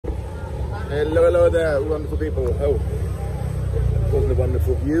Hello, hello there, wonderful people. Oh, wasn't a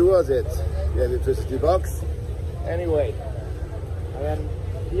wonderful view, was it? The electricity box. Anyway, I am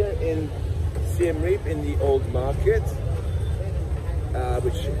here in Siem Reap in the old market,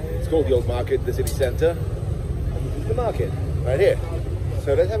 which is called the old market, the city centre. And this is the market, right here.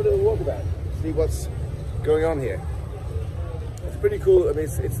 So let's have a little walk about, see what's going on here. It's pretty cool. I mean,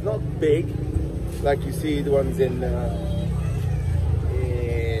 it's not big like you see the ones in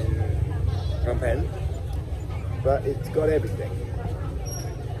Phnom Penh, but it's got everything.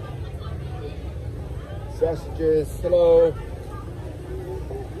 Sausages, hello.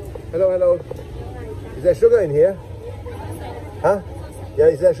 Hello, hello. Is there sugar in here? Huh? Yeah,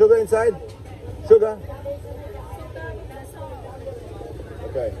 is there sugar inside? Sugar?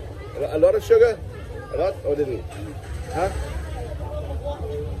 Okay. A lot of sugar? A lot or little? Huh?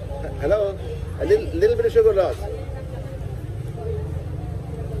 Hello? A little bit of sugar or lot?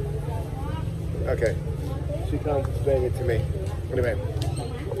 Okay. She can't explain it to me. Anyway.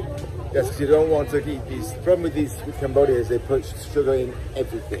 Yes, because you don't want to eat these. The problem with Cambodia is they put sugar in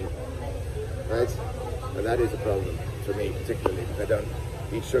everything. Right? And that is a problem for me, particularly, because I don't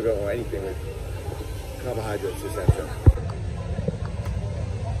eat sugar or anything with carbohydrates, etc.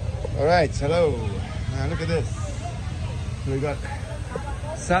 Alright, hello. Now look at this. We've got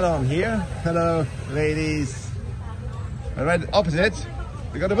salon here. Hello, ladies. And right opposite,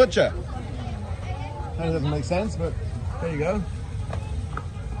 we got a butcher. That doesn't make sense, but there you go.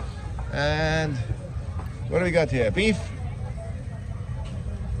 And what do we got here? Beef?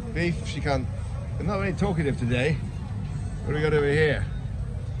 Beef, she can't. I'm not very talkative today. What do we got over here?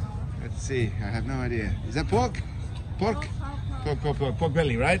 Let's see, I have no idea. Is that pork? Pork? Pork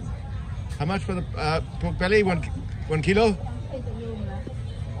belly, right? How much for the pork belly? One kilo?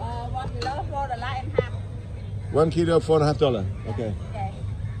 1 kilo, $4.50. Okay.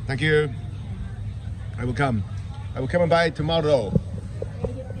 Thank you. I will come. I will come and buy tomorrow.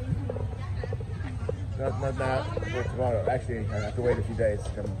 Not now, but tomorrow. Actually, I have to wait a few days.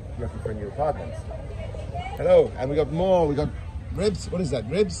 I'm looking for a new apartment. Hello, and we got more. We got ribs. What is that?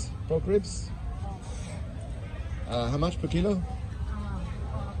 Ribs? Pork ribs? How much per kilo?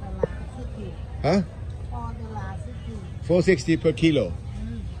 Huh? $4.60 per kilo.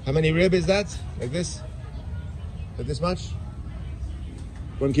 How many rib is that? Like this? Like this much?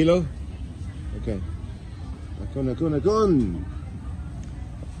 1 kilo? Okay. What do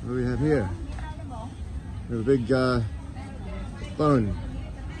we have here? We have a big bone,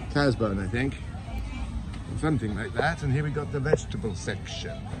 cow's bone, I think, or something like that. And here we got the vegetable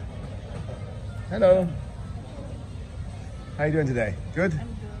section. Hello. How are you doing today? Good?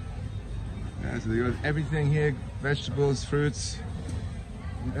 Yeah, so you got everything here: vegetables, fruits,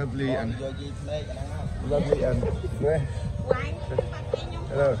 lovely and fresh.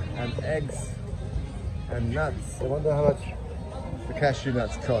 Hello, and eggs and nuts. I wonder how much the cashew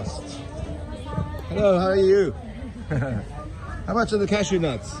nuts cost. Hello, how are you? How much are the cashew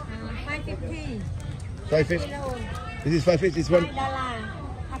nuts? 550. 550? This is 550, it's one.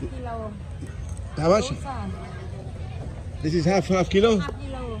 How much? This is half kilo? Half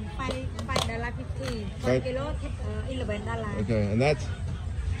kilo, $5.50. 1 kilo, $11. Okay, and that?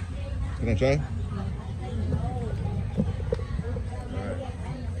 Can I try?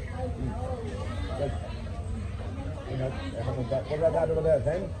 What about that over there,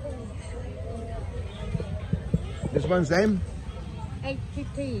 same? This one same?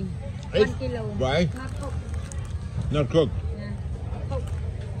 850. 1 kilo. Why? Not cooked. Not cooked? Yeah. Cooked.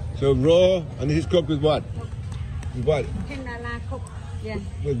 So raw, and this is cooked with what? Cooked. With what? $10 cooked. Yeah.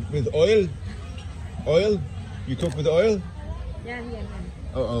 With oil? Oil? You cook with oil? Yeah.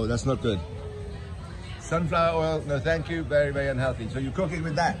 Oh, that's not good. Sunflower oil, no thank you, very, very unhealthy. So you cook it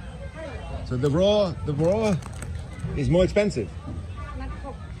with that. So the raw is more expensive. Not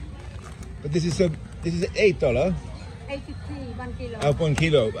cooked. But this is $8. 850, 1 kilo. 1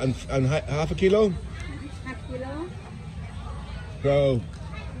 kilo. And half a kilo? Half kilo. So,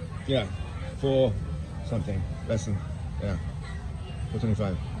 yeah, 4 something. Less than, yeah,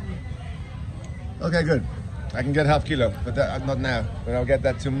 4.25. Okay, good. I can get half kilo, but not now. But I'll get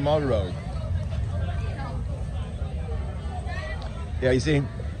that tomorrow. Yeah, you see,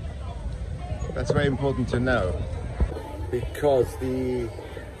 that's very important to know, because the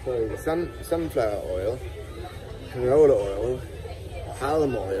sunflower oil, canola oil,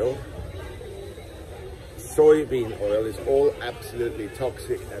 palm oil, soybean oil is all absolutely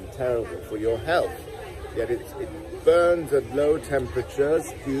toxic and terrible for your health. Yet it burns at low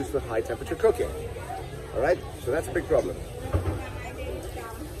temperatures used for high temperature cooking. All right, so that's a big problem.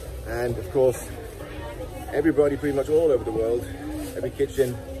 And of course, everybody pretty much all over the world, every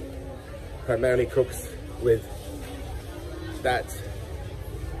kitchen primarily cooks with that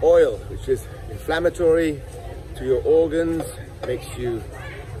oil, which is inflammatory to your organs, makes you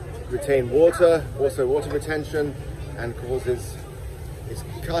retain water, also water retention, and it's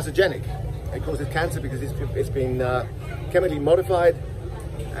carcinogenic. It causes cancer because it's been chemically modified,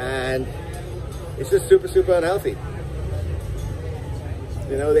 and it's just super unhealthy.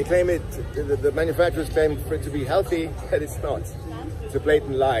 You know, they claim it, the manufacturers claim for it to be healthy, but it's not. It's a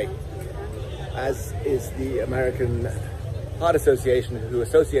blatant lie, as is the American Heart Association, who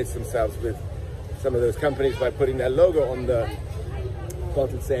associates themselves with some of those companies by putting their logo on the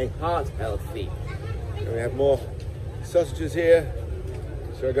bottle saying heart healthy. And we have more sausages here,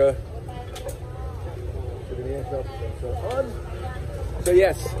 sugar, and so on. So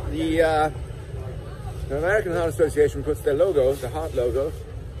yes, the American Heart Association puts their logo, the heart logo,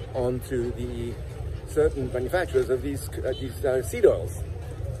 onto the certain manufacturers of these seed oils.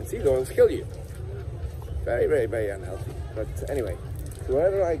 And seed oils kill you. Very unhealthy. But anyway, so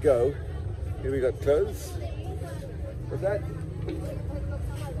wherever I go, here we got clothes. What's that?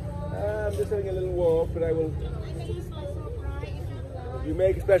 I'm just having a little walk, but I will. You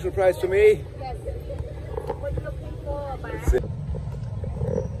make a special price for me? Yes. What are you looking for? Let's see.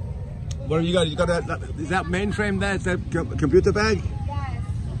 What have you got? You got that? Is that mainframe there? Is that computer bag? Yes.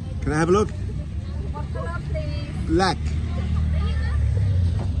 Can I have a look? What color, please? Black.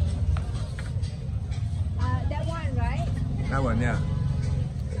 That one, right? That one, yeah.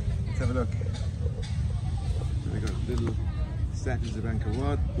 Let's have a look. We got little statues of Angkor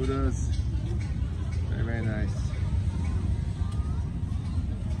Wat, Buddhas. Very nice.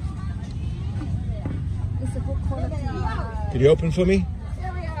 It's a good quality. Can you open for me?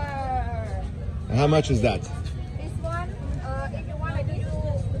 Here we are. And how much is that? This one, if you want, I do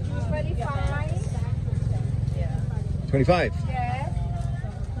 25. 25. Yes.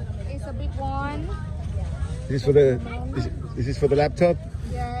 It's a big one. This is for the. This is for the laptop.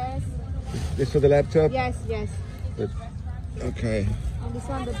 Yes. This for the laptop. Yes. But, okay. And this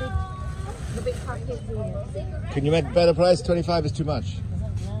one, the big package. Can you make a better price? 25 is too much.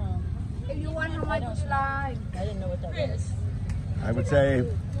 If you want, how much would you like? I didn't know what that was. I would say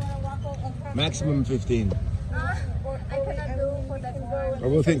maximum 15. I cannot do for that one. Or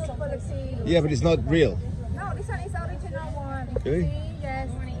we'll think. For the sea. Yeah, but it's not real. No, this one is original one. Really? See, yes.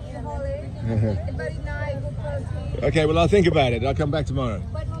 It's very nice, good quality. Okay, well I'll think about it. I'll come back tomorrow.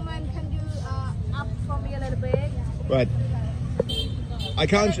 But woman, can you up for me a little bit? But I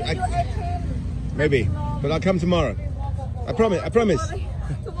can't. Can I do 18? Maybe, but I'll come tomorrow. I promise.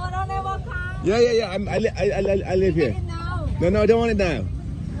 Tomorrow never come. Yeah. I live here. Now. No, I don't want it now.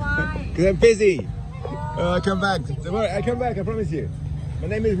 Why? Because I'm busy. I'll come back. Don't worry, I come back. I promise you. My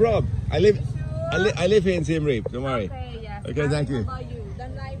name is Rob. I live here in Siem Reap. Don't worry. Okay, yes. Okay, thank you. How about you?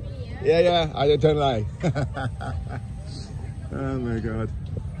 Don't lie me, eh? Yeah. I don't lie. Oh my God.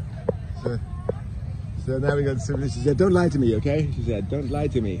 So now we got somebody. She said, "Don't lie to me, okay?" She said, "Don't lie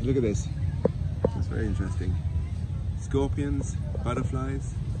to me." Look at this. It's very interesting. Scorpions,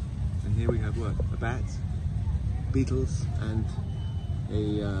 butterflies, and here we have what? A bat, beetles, and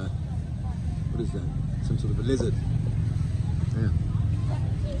a what is that? Some sort of a lizard. Yeah.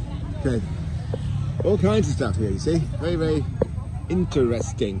 Okay. All kinds of stuff here. You see, very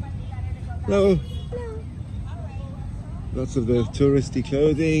interesting. Hello. Lots of the touristy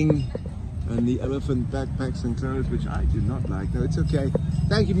clothing and the elephant backpacks and clothes, which I do not like. No, it's okay.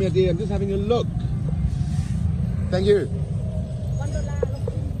 Thank you, my dear. I'm just having a look. Thank you.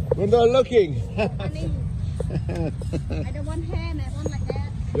 $1 looking. Money. I don't want hand, I want like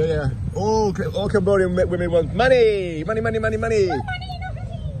that. Yeah. All Cambodian women want money. Money. No money, no honey.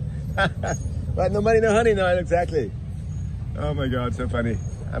 Right, no money, no honey. No, exactly. Oh my God, so funny.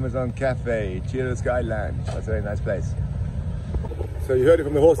 Amazon Cafe, Cheetah Sky Lounge. That's a very nice place. So you heard it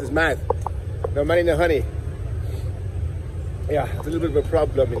from the horse's mouth. No money, no honey. Yeah, it's a little bit of a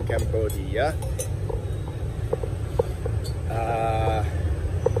problem in Cambodia.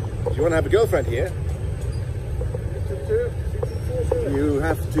 If you want to have a girlfriend here, you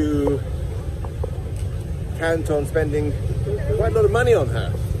have to count on spending quite a lot of money on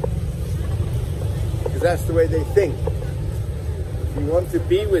her. Because that's the way they think. If you want to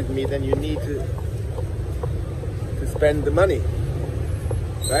be with me, then you need to spend the money,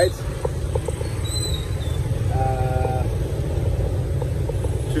 right?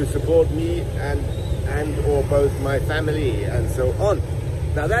 To support me and or both my family and so on.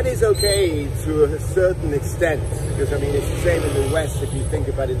 Now that is okay to a certain extent, because I mean it's the same in the West if you think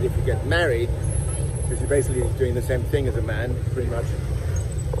about it. If you get married, because you're basically doing the same thing as a man, pretty much.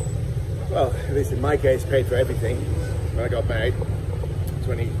 Well, at least in my case, paid for everything when I got married.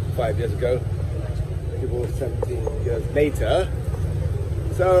 25 years ago. People 17 years later.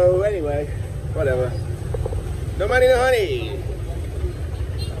 So anyway, whatever. No money, no honey.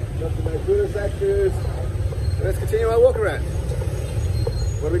 Got to my tourist actors. Let's continue our walk around.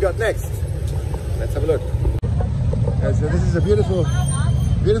 What do we got next? Let's have a look. So this is a beautiful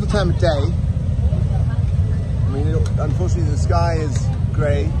time of day. I mean, unfortunately the sky is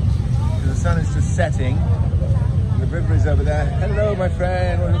grey because the sun is just setting. And the river is over there. Hello, my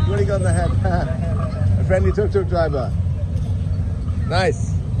friend. What do you got in the head? A friendly tuk-tuk driver.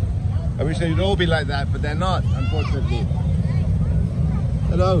 Nice. I wish they'd all be like that, but they're not, unfortunately.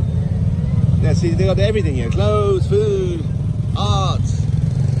 Hello. Yeah, see, they got everything here. Clothes, food, art,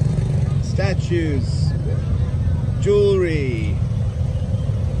 statues, jewelry,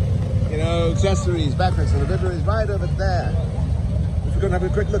 you know, accessories, backpacks. And the river is right over there, which we're going to have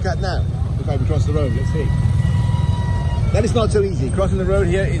a quick look at now. If I can cross the road, let's see. That is not so easy. Crossing the road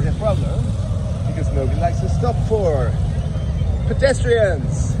here is a problem because nobody likes to stop for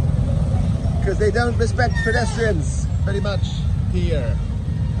pedestrians, because they don't respect pedestrians very much here.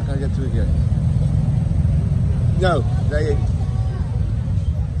 How can I get through here? No, they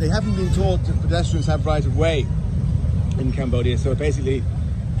haven't been taught that pedestrians have right of way in Cambodia. So basically,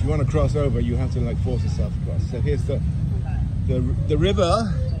 if you want to cross over, you have to like force yourself across. So here's the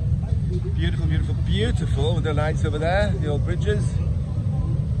river. Beautiful, beautiful, beautiful, with the lights over there, the old bridges.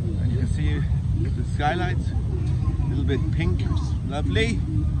 And you can see the skylights, a little bit pink, which is lovely.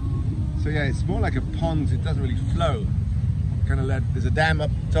 So yeah, it's more like a pond. It doesn't really flow. Kind of there's a dam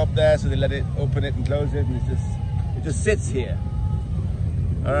up top there, so they let it open it and close it, and it just sits here.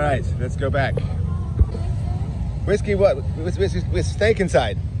 All right, let's go back. Whiskey, what? With snake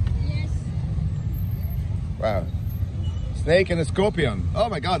inside? Yes. Wow. Snake and a scorpion. Oh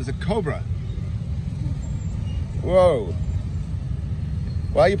my God, it's a cobra. Whoa.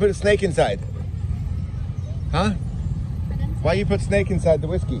 Why you put a snake inside? Huh? Why you put snake inside the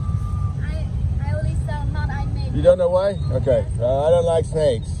whiskey? I only sell, not I make. You don't know why? Okay. I don't like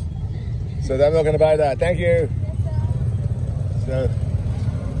snakes, so I'm not going to buy that. Thank you. So,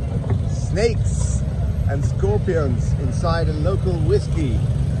 snakes and scorpions inside a local whiskey.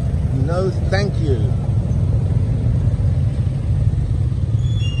 No, thank you.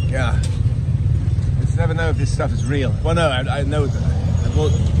 Yeah. Let's never know if this stuff is real. Well, no, I know that. I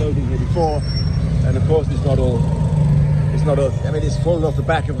bought clothing here before, and of course it's not all. I mean, it's fallen off the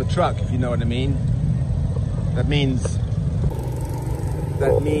back of the truck, if you know what I mean. That means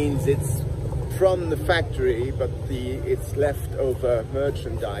it's from the factory, but it's leftover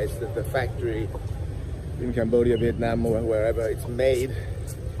merchandise that the factory in Cambodia, Vietnam, or wherever it's made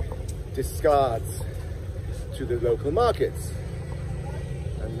discards to the local markets,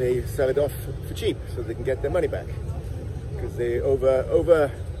 and they sell it off for cheap so they can get their money back, because they so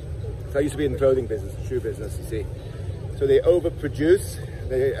I used to be in the clothing business, shoe business, you see. So they overproduce,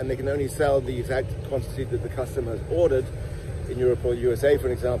 and they can only sell the exact quantity that the customer has ordered in Europe or USA, for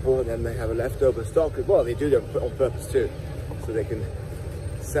example, and then they have a leftover stock. Well, they do that on purpose too, so they can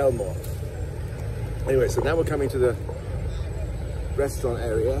sell more. Anyway, so now we're coming to the restaurant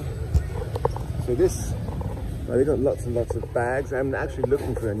area. So well, they got lots and lots of bags. I'm actually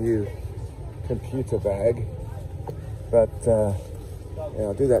looking for a new computer bag, but yeah,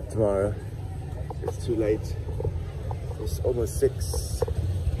 I'll do that tomorrow. It's too late. It's almost 6.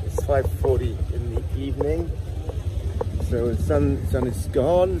 It's 5:40 in the evening. So the sun is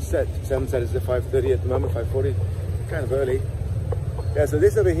gone. Sunset is at 5:30 at the moment. 5:40, kind of early. Yeah. So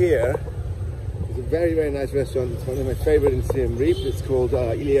this over here is a very, very nice restaurant. It's one of my favorite in Siem Reap. It's called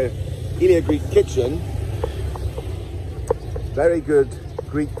Ilya Greek Kitchen. Very good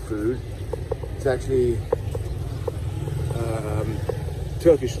Greek food. It's actually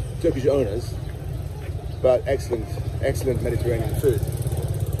Turkish owners, but excellent Mediterranean food.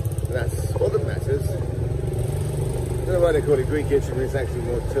 And that's all that matters. I don't know why they call it Greek kitchen, it's actually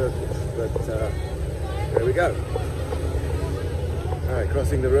more Turkish, but there we go. Alright,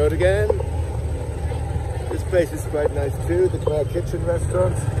 crossing the road again. This place is quite nice too, the Khmer Kitchen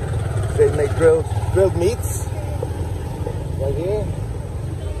restaurant. They make grilled meats. Right here.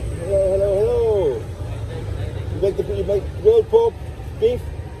 Hello. You make grilled pork, beef,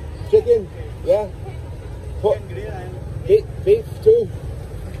 chicken, yeah? Pork, beef too.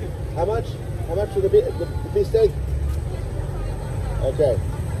 How much? How much for the beef steak? Okay.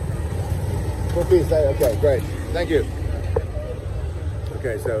 4 pieces. Okay, great. Thank you.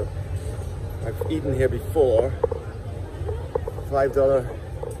 Okay, so I've eaten here before. $5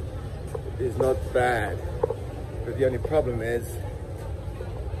 is not bad, but the only problem is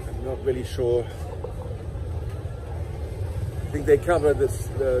I'm not really sure I think they cover this,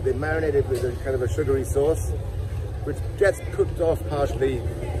 they marinate it with a kind of a sugary sauce, which gets cooked off partially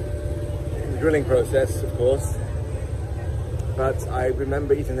in the grilling process, of course. But I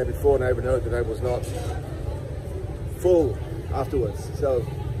remember eating there before, and I would note that I was not full afterwards. So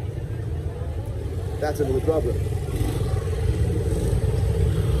that's a little problem.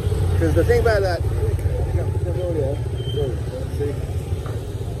 Because the thing about that, Cambodia,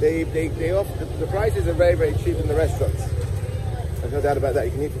 they offer, the prices are very, very cheap in the restaurants. There's no doubt about that.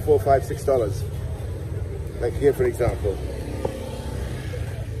 You can eat for $4, $5, $6. Like here, for example.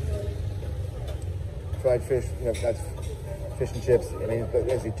 Fried fish, you know, that's fish and chips. I mean,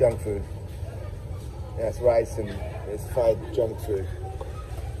 basically junk food. Yeah, it's rice and it's fried junk food.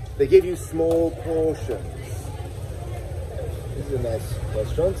 They give you small portions. This is a nice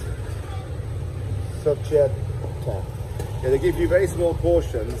restaurant. Socha. Yeah, they give you very small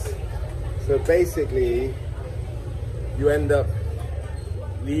portions. So basically, you end up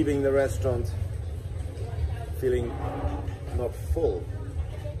leaving the restaurant feeling not full.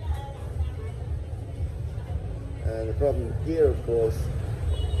 And the problem here, of course,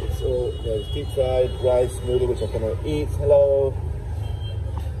 it's all, you know, deep fried rice noodle, which I cannot eat. Hello.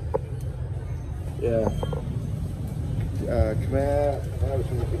 Yeah. Khmer,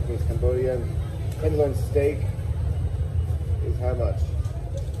 which means Cambodian. Tenderloin steak is how much?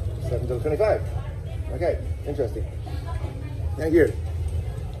 $7.25. Okay, interesting. Thank you.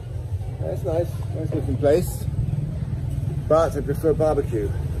 That's nice. Nice looking place. But I prefer barbecue.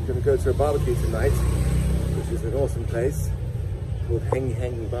 I'm going to go to a barbecue tonight, which is an awesome place called Heng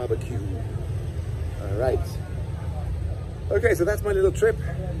Heng Barbecue. Alright. Okay, so that's my little trip.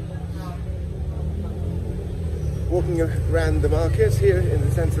 Walking around the market here in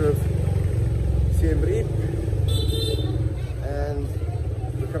the center of Siem Reap. And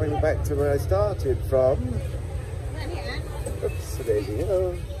we're coming back to where I started from. Oops, a daisy,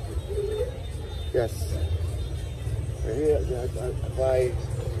 hello. Yes. So here, I buy,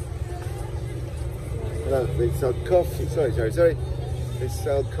 no, they sell coffee, sorry. They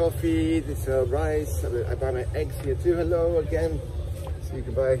sell coffee, they sell rice. I buy my eggs here too, hello again. So you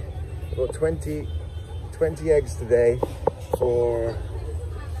can buy about 20 eggs today for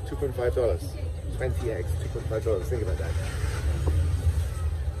 $2.5. 20 eggs, $2.5, think about that.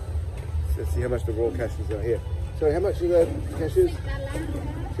 So let's see how much the raw cashews are here. Sorry, how much are the cashews?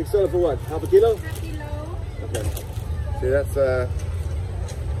 $6 for what? Half a kilo? Half kilo. Okay. So that's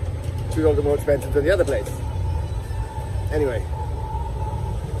 $2 more expensive than the other place. Anyway,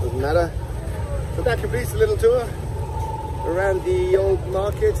 doesn't matter. So that completes a little tour around the old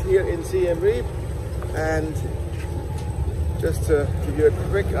market here in Siem Reap. And just to give you a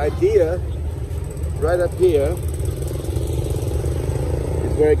quick idea, right up here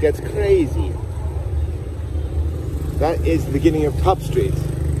is where it gets crazy. That is the beginning of Pub Street.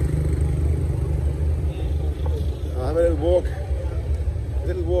 I'll have a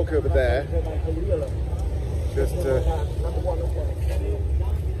little walk over there, just to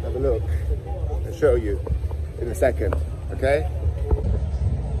have a look and show you in a second, okay?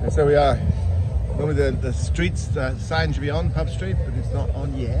 And so we are. Normally the streets, the sign should be on Pub Street, but it's not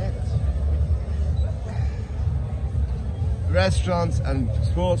on yet. Restaurants and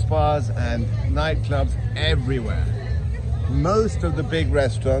sports bars and nightclubs everywhere. Most of the big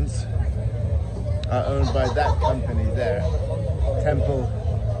restaurants are owned by that company there, Temple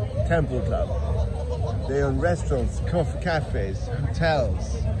Club. They own restaurants, cafes,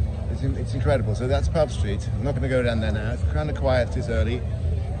 hotels. It's incredible. So that's Pub Street. I'm not going to go down there now. It's kind of quiet this early,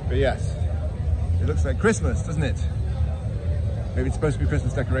 but yes, it looks like Christmas, doesn't it? Maybe it's supposed to be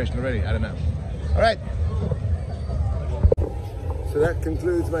Christmas decoration already. I don't know. All right. So that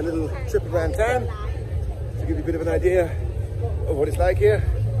concludes my little trip around town to give you a bit of an idea of what it's like here.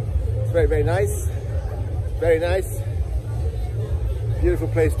 It's very, very nice. Very nice. Beautiful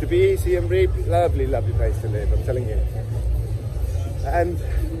place to be, Siem Reap. Lovely, lovely place to live, I'm telling you. And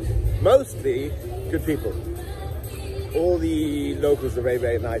mostly good people. All the locals are very,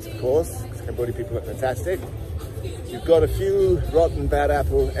 very nice, of course. Cambodian people are fantastic. You've got a few rotten, bad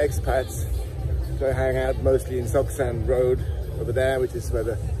apple expats who hang out mostly in Sok San Road over there, which is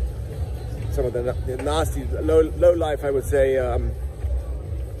where some of the nasty, low life, I would say.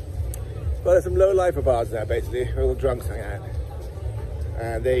 Well, there's some low life bars there, basically, where all the drunks hang out.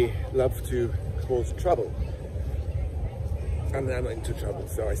 And they love to cause trouble. And I'm not into trouble,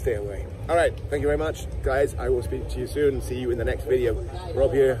 so I stay away. All right, thank you very much, guys. I will speak to you soon. See you in the next video.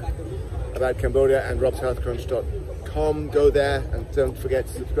 Rob here about Cambodia and robshealthcrunch.com. Go there and don't forget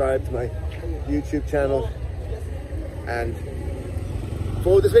to subscribe to my YouTube channel and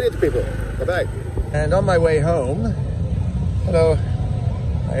forward this video to people. Bye-bye. And on my way home, Hello.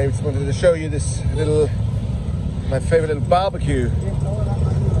 I just wanted to show you this my favorite little barbecue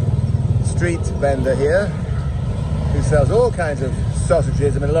street vendor here who sells all kinds of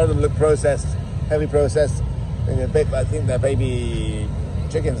sausages. I mean, a lot of them look processed, heavily processed. I think they're baby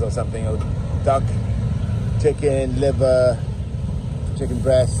chickens or something, or duck, chicken, liver, chicken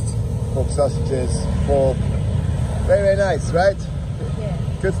breast, pork sausages, pork. Very, very nice, right? Yeah.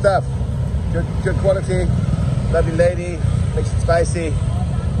 Good stuff. Good quality. Lovely lady. Makes it spicy.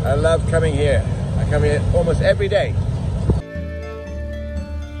 I love coming here. I come here almost every day.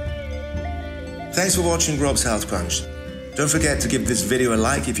 Thanks for watching Rob's Health Crunch. Don't forget to give this video a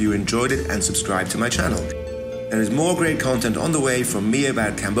like if you enjoyed it and subscribe to my channel. There is more great content on the way from me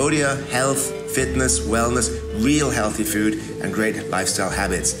about Cambodia, health, fitness, wellness, real healthy food and great lifestyle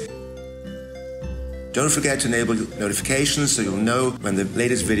habits. Don't forget to enable notifications so you'll know when the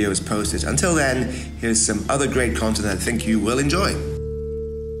latest video is posted. Until then, here's some other great content I think you will enjoy.